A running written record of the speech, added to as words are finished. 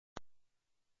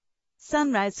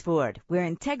Sunrise Ford, where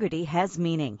integrity has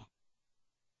meaning.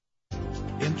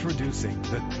 Introducing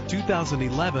the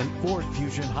 2011 Ford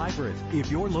Fusion Hybrid.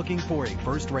 If you're looking for a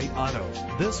first-rate auto,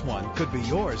 this one could be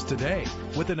yours today.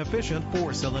 With an efficient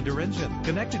 4-cylinder engine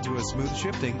connected to a smooth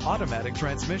shifting automatic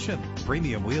transmission.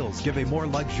 Premium wheels give a more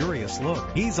luxurious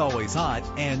look. He's always hot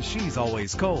and she's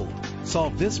always cold.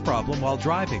 Solve this problem while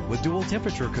driving with dual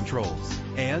temperature controls.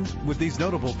 And with these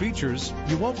notable features,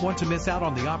 you won't want to miss out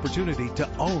on the opportunity to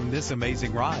own this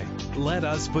amazing ride. Let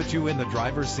us put you in the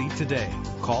driver's seat today.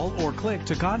 Call or click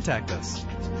to contact us.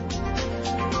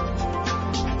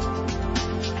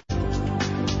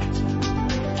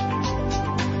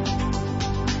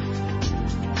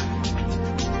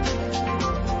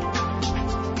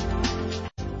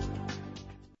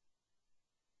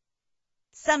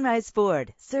 Sunrise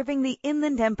Ford, serving the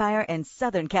Inland Empire and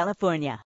Southern California.